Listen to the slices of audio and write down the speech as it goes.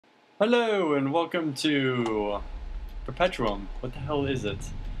Hello and welcome to Perpetuum. What the hell is it?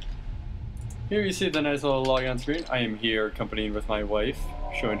 Here you see the nice little log on screen. I am here accompanied with my wife,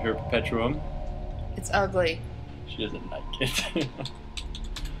 showing her Perpetuum. It's ugly. She doesn't like it.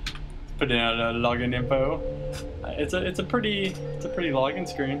 Putting out a login info. It's a pretty login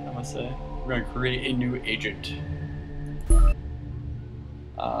screen, I must say. We're gonna create a new agent.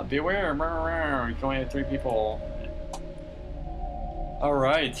 Beware, you can only have 3 people.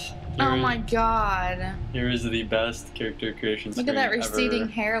 Alright. Oh my god. Here is the best character creation screen Look at that receding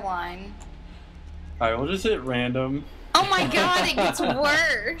ever. hairline. Alright, we'll just hit random. Oh my god, it gets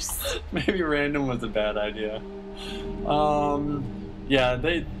worse. Maybe random was a bad idea. Yeah,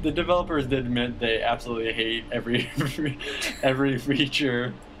 the developers did admit they absolutely hate every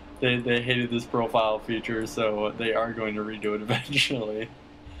feature. They hated this profile feature, so they are going to redo it eventually.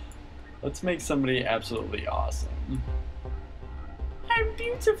 Let's make somebody absolutely awesome. I'm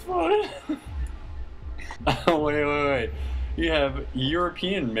beautiful. Oh, wait. You have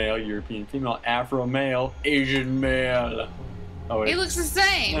European male, European female, Afro male, Asian male. Oh, wait. He looks the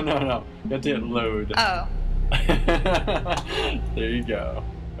same. No. You have to hit load. Oh. There you go.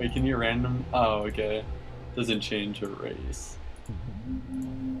 Wait, can you random? Oh, okay. Doesn't change her race.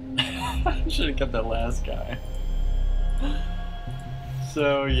 Should have kept that last guy.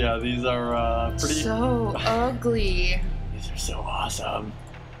 So yeah, these are pretty. So ugly. These are so awesome.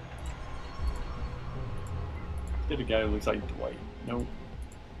 Get a guy who looks like Dwight. Nope.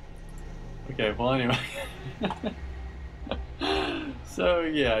 Okay, well anyway. So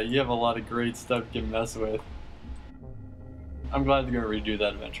yeah, you have a lot of great stuff you can mess with. I'm glad they're going to redo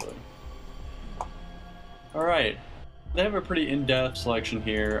that eventually. Alright. They have a pretty in-depth selection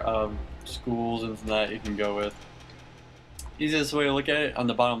here of schools and that you can go with. Easiest way to look at it, on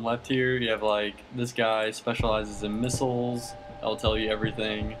the bottom left here, you have like, this guy specializes in missiles. I'll tell you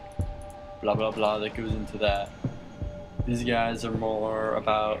everything, blah blah blah, that goes into that. These guys are more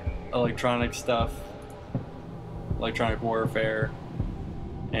about electronic stuff, electronic warfare,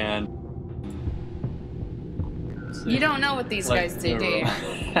 and... You don't know what these guys do, do you?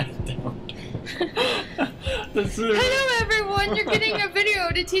 I don't. Hello everyone, you're getting a video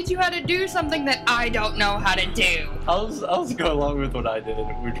to teach you how to do something that I don't know how to do. I'll just go along with what I did,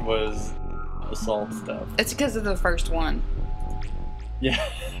 which was assault stuff. It's because of the first one. Yeah.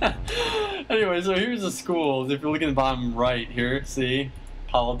 Anyway, so here's the schools. If you're looking at the bottom right here, see?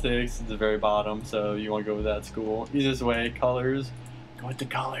 Politics is the very bottom, so you want to go with that school. Easiest way, colors. Go with the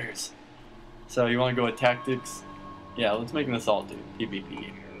colors. So you want to go with tactics. Yeah, let's make an assault dude.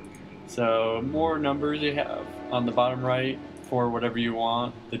 PvP. So more numbers you have on the bottom right for whatever you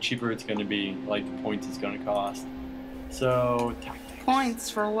want, the cheaper it's going to be, like the points it's going to cost. So tactics. Points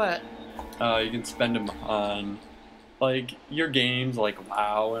for what? You can spend them on like your games, like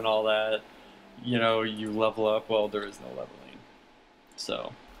WoW and all that. You know, you level up. Well, there is no leveling.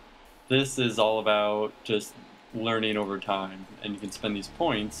 So this is all about just learning over time, and you can spend these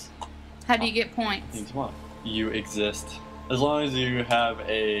points. How do you get points? Things one. You exist. As long as you have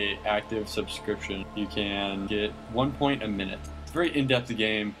a active subscription, you can get 1 point a minute. It's a very in-depth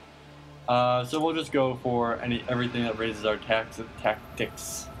game. So we'll just go for everything that raises our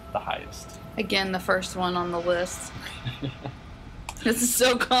tactics the highest. Again, the first one on the list. This is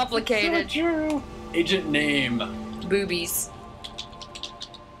so complicated. So true. Agent name. Boobies.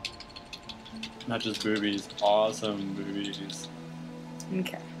 Not just boobies. Awesome boobies.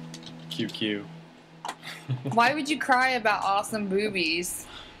 Okay. QQ. Why would you cry about awesome boobies?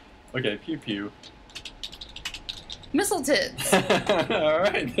 Okay, pew pew. Missile tits.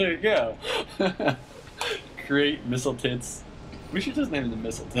 Alright, there you go. Create missile tits. We should just name them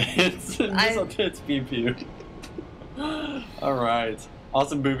missile tits. Missile tits pew pew. Alright.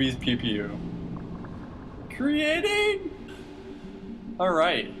 Awesome boobies pew pew. Creating!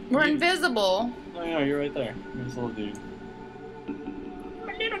 Alright. We're invisible. Oh yeah, you're right there. You're this little dude.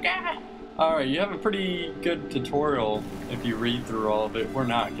 My little guy. Alright, you have a pretty good tutorial if you read through all of it. We're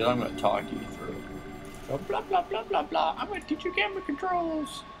not, because I'm going to talk you through it. So blah blah blah blah blah. I'm going to teach you camera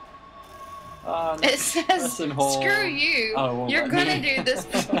controls. It says, screw you. Oh, you're going to do this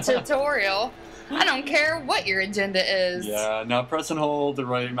tutorial. I don't care what your agenda is. Yeah, now press and hold the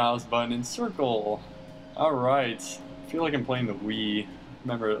right mouse button and circle. Alright. I feel like I'm playing the Wii. I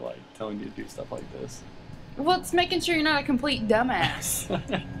remember like telling you to do stuff like this. Well, it's making sure you're not a complete dumbass.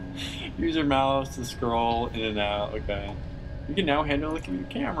 Use your mouse to scroll in and out. Okay. You can now handle the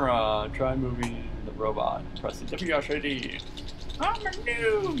camera. Try moving the robot. Press the WSD. I'm a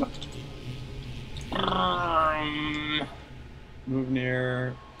noob. Move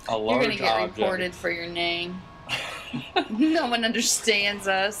near a large object. You're gonna get reported for your name. No one understands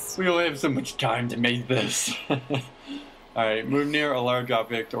us. We only have so much time to make this. Alright, move near a large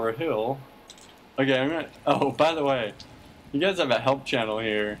object or a hill. Okay, I'm gonna... Oh, by the way, you guys have a help channel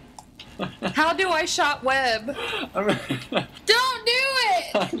here. How do I shot web? Don't do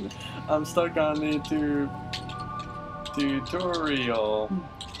it! I'm stuck on the tutorial.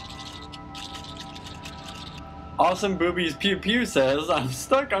 Awesome Boobies Pew Pew says, I'm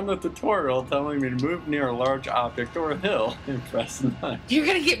stuck on the tutorial telling me to move near a large object or a hill and press 9. You're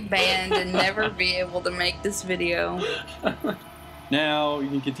gonna get banned and never be able to make this video. Now, you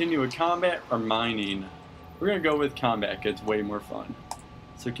can continue with combat or mining. We're gonna go with combat, it's way more fun.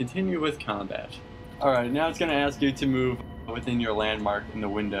 So continue with combat. Alright, now it's gonna ask you to move within your landmark in the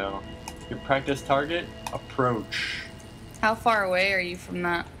window. Your practice target, approach. How far away are you from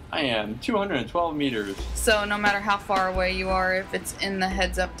that? I am 212 meters. So no matter how far away you are, if it's in the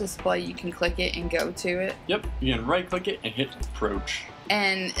heads-up display, you can click it and go to it. Yep, you can right-click it and hit approach.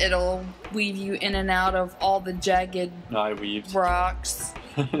 And it'll weave you in and out of all the jagged rocks.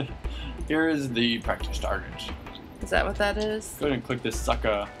 Here is the practice target. Is that what that is? Go ahead and click this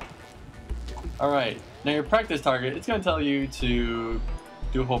sucker. Alright, now your practice target, it's going to tell you to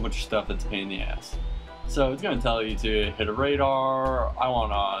do a whole bunch of stuff that's a pain in the ass. So it's going to tell you to hit a radar, I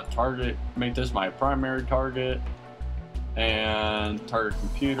want to target, make this my primary target, and target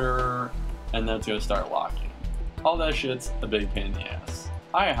computer, and then it's going to start locking. All that shit's a big pain in the ass.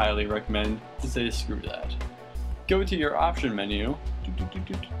 I highly recommend to say screw that. Go to your option menu,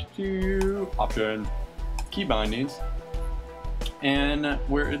 option, key bindings, and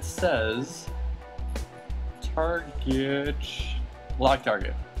where it says target, lock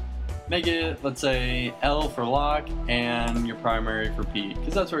target. Make it, let's say, L for lock and your primary for P,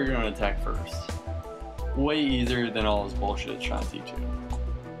 because that's where you're going to attack first. Way easier than all this bullshit it's trying to teach you.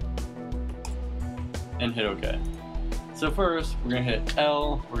 And hit OK. So first, we're going to hit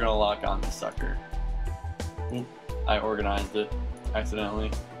L, we're going to lock on the sucker. Oop, I organized it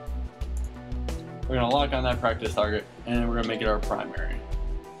accidentally. We're going to lock on that practice target, and we're going to make it our primary.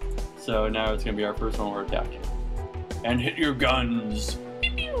 So now it's going to be our first one we're attacking. And hit your guns!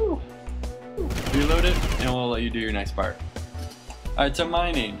 Reload it, and we'll let you do your next part. Alright, so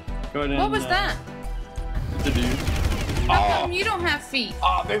mining. Go ahead and... What was that? It's a dude. How come you don't have feet?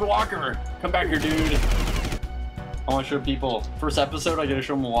 Oh, big walker! Come back here, dude. I want to show people. First episode, I get to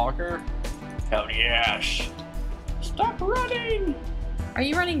show them a walker. Hell yes! Stop running! Are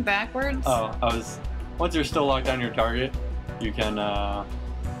you running backwards? Oh, I was... Once you're still locked on your target, you can,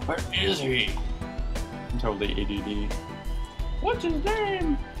 Where is he? I'm totally ADD. What's his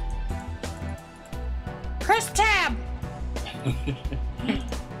name? Press tab!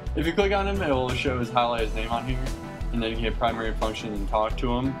 If you click on him, it will show his highlighted name on here, and then you can hit primary function and talk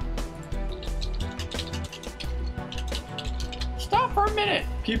to him. Stop for a minute!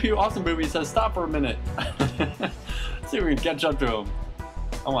 Pew Pew Awesome Booby says stop for a minute. See if we can catch up to him.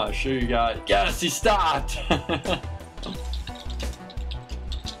 I want to show you guys. Yes, he stopped!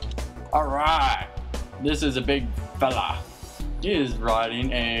 Alright, this is a big fella. He is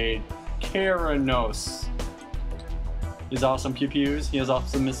riding a Keranos. He's awesome pew pews, he has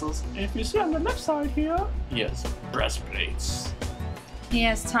awesome missiles. And if you see on the left side here, he has breastplates. He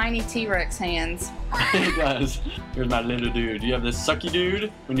has tiny T-Rex hands. He does. Here's my little dude. You have this sucky dude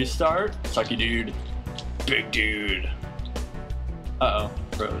when you start. Sucky dude. Big dude. Uh-oh,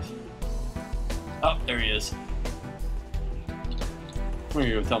 froze. Oh, there he is. I'm gonna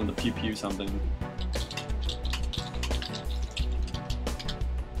go tell him to pew pew something.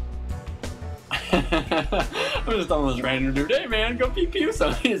 I'm just telling this random dude, hey man, go pew pew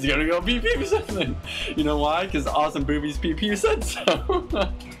something. He's gonna go pew pew something. You know why? Because Awesome Boobies Pew Pew said so.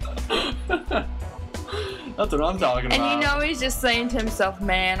 That's what I'm talking about. And you know he's just saying to himself,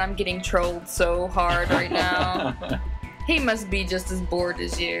 man, I'm getting trolled so hard right now. He must be just as bored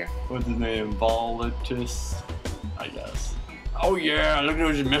as you. What's his name? Volatus, I guess. Oh yeah, look at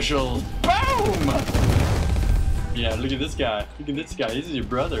those missiles. Boom! Yeah, look at this guy. Look at this guy. He's your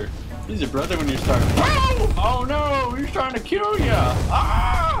brother. He's your brother when you start. Boom! Oh no, he's trying to kill you.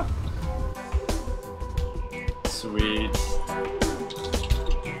 Ah! Sweet.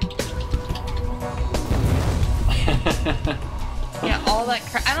 Yeah, all that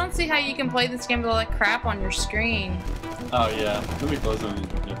crap. I don't see how you can play this game with all that crap on your screen. Oh yeah, let me close them.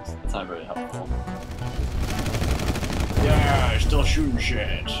 It's not very helpful. Yeah, still shooting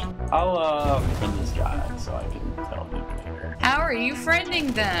shit. I'll friend this guy so I can tell him later. How are you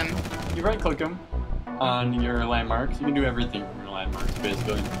friending them? You right click them on your landmarks. You can do everything from your landmarks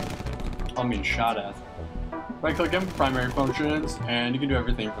basically. I'm being shot at. Right click them, primary functions, and you can do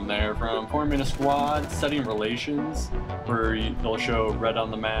everything from there, from forming a squad, setting relations, where they'll show red on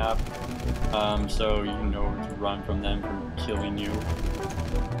the map, so you know to run from them from killing you.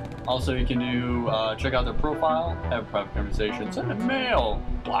 Also, you can do check out their profile, have private conversations, send a mail,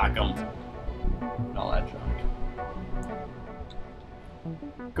 block them, and all that junk.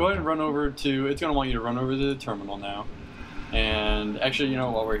 Go ahead and run over to, it's going to want you to run over to the terminal now. And actually, you know,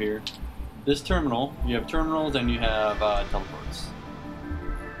 while we're here, this terminal, you have terminals and you have teleports.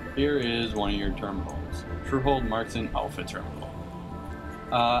 Here is one of your terminals. Truehold Marksman Alpha terminal.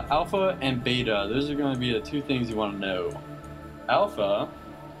 Alpha and Beta, those are going to be the two things you want to know. Alpha,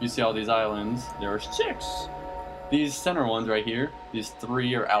 you see all these islands, there are 6. These center ones right here, these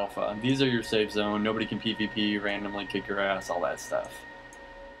 3 are Alpha. These are your safe zone, nobody can PvP, randomly kick your ass, all that stuff.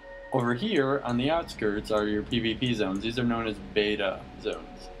 Over here, on the outskirts, are your PvP zones. These are known as Beta zones.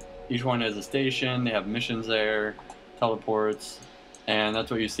 Each one has a station, they have missions there, teleports, and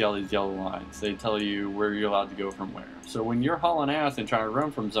that's what you see all these yellow lines. They tell you where you're allowed to go from where. So when you're hauling ass and trying to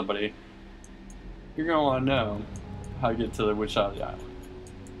run from somebody, you're going to want to know how to get to which side of the island.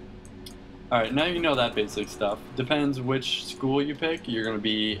 Alright, now you know that basic stuff. Depends which school you pick, you're going to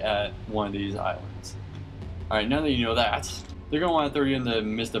be at one of these islands. Alright, now that you know that, they're going to want to throw you in the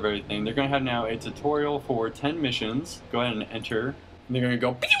midst of everything. They're going to have now a tutorial for 10 missions. Go ahead and enter. And they're going to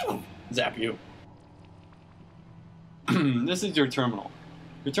go, pew! Zap you. This is your terminal.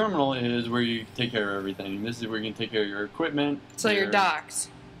 Your terminal is where you take care of everything. This is where you can take care of your equipment. So you're docked.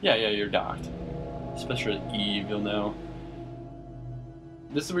 Yeah, you're docked. Especially Eve, you'll know.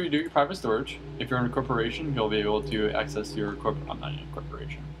 This is where you do your private storage. If you're in a corporation, you'll be able to access your I'm not in a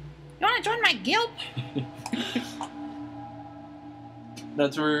corporation. You want to join my guild?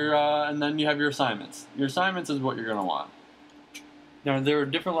 That's where, and then you have your assignments. Your assignments is what you're going to want. Now, there are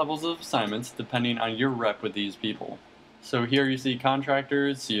different levels of assignments depending on your rep with these people. So here you see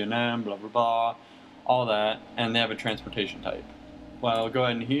contractors, CNM, blah, blah, blah, all that, and they have a transportation type. Well, go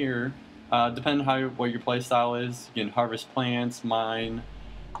ahead and here, depending on what your play style is, you can harvest plants, mine,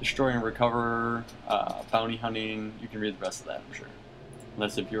 destroy and recover, bounty hunting. You can read the rest of that, I'm sure.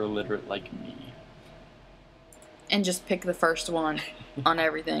 Unless if you're illiterate like me. And just pick the first one on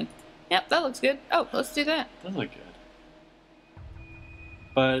everything. Yep, that looks good. Oh, let's do that. Does look good.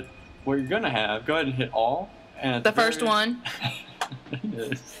 But what you're gonna have, go ahead and hit all. And the first one.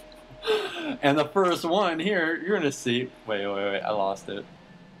 Yes. And the first one here, you're gonna see. Wait, I lost it.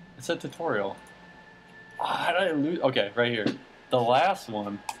 It said tutorial. Oh, how did I lose? Okay, right here. The last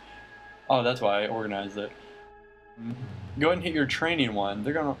one. Oh, that's why I organized it. Go ahead and hit your training one.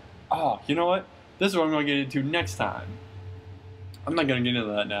 They're gonna. Oh, you know what? This is what I'm going to get into next time. I'm not going to get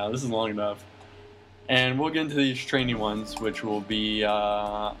into that now. This is long enough. And we'll get into these training ones, which will be,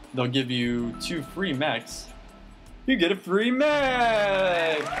 they'll give you 2 free mechs. You get a free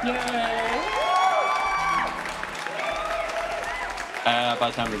mech! Yay! By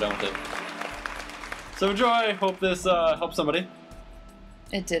the time we're done with it. So enjoy. Hope this helps somebody.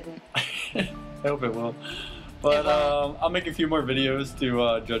 It didn't. I hope it will. But I'll make a few more videos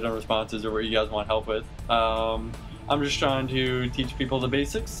to judge on responses or what you guys want help with. I'm just trying to teach people the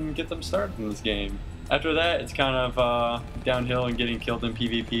basics and get them started in this game. After that, it's kind of downhill and getting killed in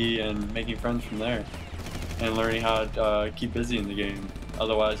PvP and making friends from there. And learning how to keep busy in the game.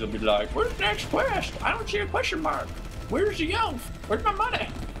 Otherwise, you'll be like, where's the next quest? I don't see a question mark. Where's the elf? Where's my money?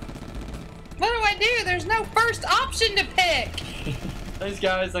 What do I do? There's no first option to pick. Thanks,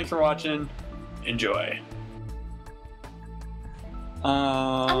 guys. Thanks for watching. Enjoy.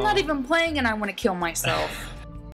 I'm not even playing and I want to kill myself.